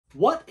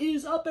What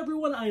is up,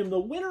 everyone? I am the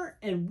Winner,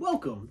 and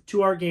welcome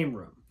to our game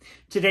room.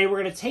 Today we're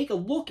going to take a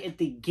look at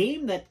the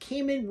game that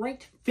came in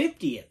ranked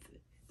 50th.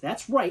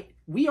 That's right,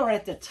 we are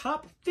at the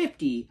top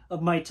 50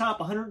 of my top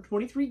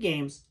 123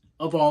 games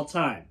of all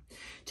time.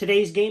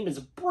 Today's game is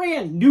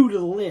brand new to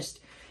the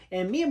list,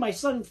 and me and my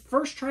son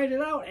first tried it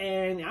out,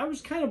 and I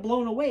was kind of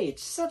blown away.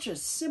 It's such a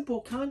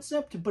simple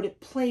concept, but it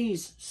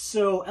plays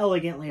so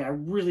elegantly. I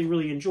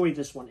really enjoyed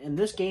this one, and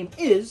this game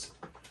is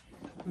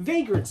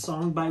Vagrant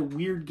Song by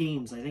Weird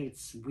Games. I think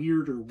it's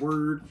Weird or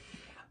Word.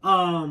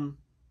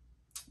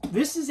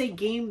 This is a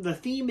game, the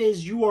theme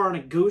is you are on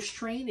a ghost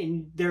train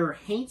and there are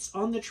haints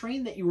on the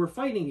train that you were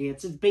fighting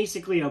against. It's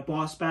basically a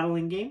boss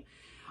battling game.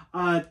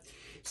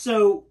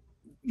 So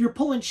you're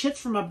pulling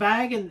chits from a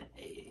bag and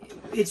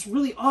it's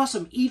really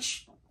awesome.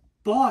 Each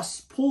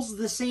boss pulls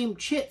the same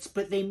chits,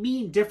 but they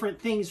mean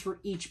different things for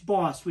each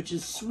boss, which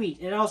is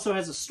sweet. It also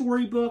has a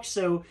storybook,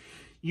 so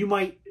you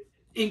might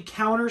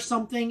encounter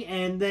something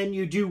and then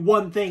you do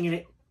one thing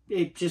and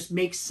it just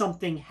makes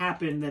something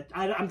happen that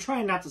I'm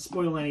trying not to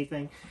spoil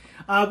anything.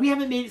 We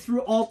haven't made it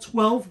through all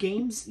 12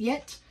 games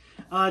yet.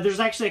 There's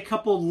actually a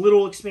couple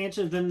little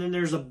expansions and then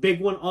there's a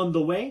big one on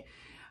the way.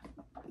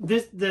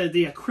 The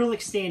acrylic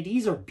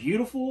standees are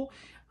beautiful.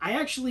 I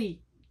actually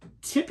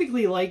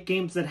typically like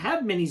games that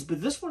have minis,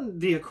 but this one,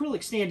 the acrylic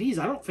standees,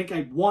 I don't think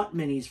I'd want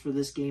minis for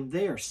this game.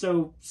 They are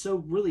so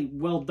really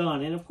well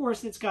done. And of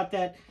course it's got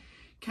that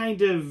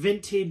kind of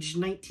vintage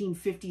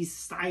 1950s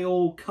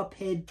style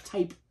Cuphead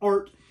type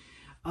art.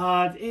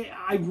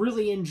 I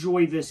really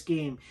enjoy this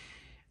game.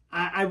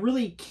 I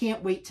really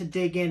can't wait to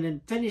dig in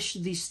and finish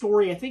the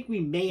story. I think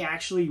we may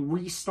actually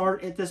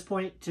restart at this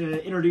point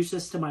to introduce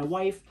this to my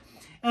wife.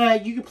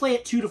 You can play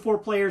it 2 to 4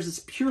 players.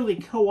 It's purely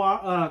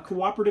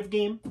cooperative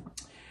game.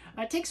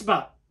 It takes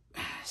about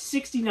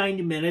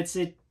 60-90 minutes.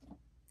 It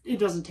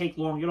doesn't take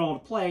long at all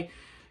to play,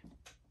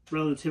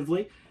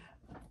 relatively.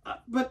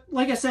 But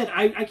like I said,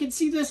 I can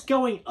see this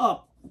going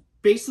up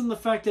based on the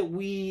fact that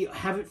we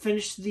haven't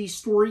finished the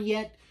story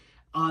yet.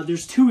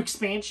 There's 2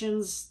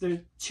 expansions. There's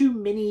 2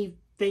 mini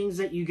things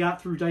that you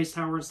got through Dice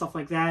Tower and stuff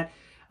like that.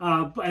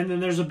 And then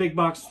there's a big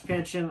box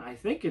expansion. I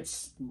think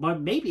it's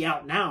maybe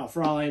out now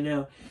for all I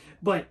know.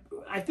 But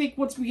I think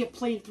once we get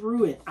played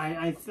through it,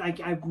 I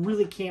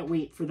really can't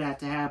wait for that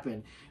to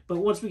happen. But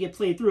once we get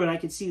played through it, I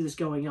can see this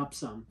going up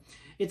some.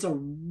 It's a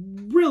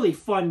really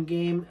fun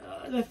game.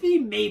 The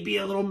theme may be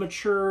a little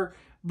mature,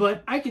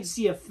 but I could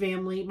see a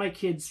family. My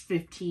kid's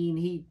 15.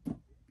 He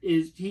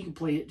can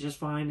play it just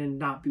fine and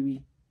not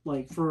be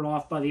like thrown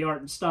off by the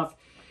art and stuff.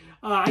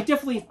 I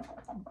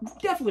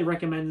definitely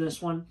recommend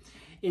this one.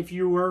 If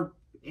you were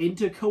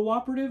into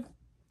cooperative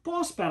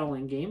boss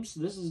battling games,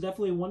 this is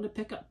definitely one to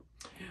pick up.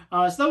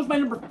 So that was my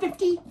number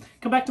 50.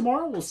 Come back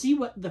tomorrow. We'll see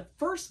what the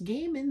first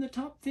game in the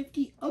top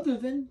 50 other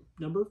than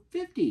number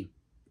 50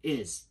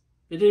 is.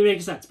 It didn't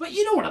make sense, but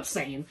you know what I'm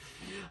saying.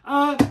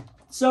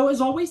 So as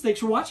always,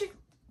 thanks for watching.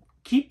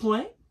 Keep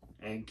playing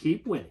and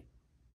keep winning.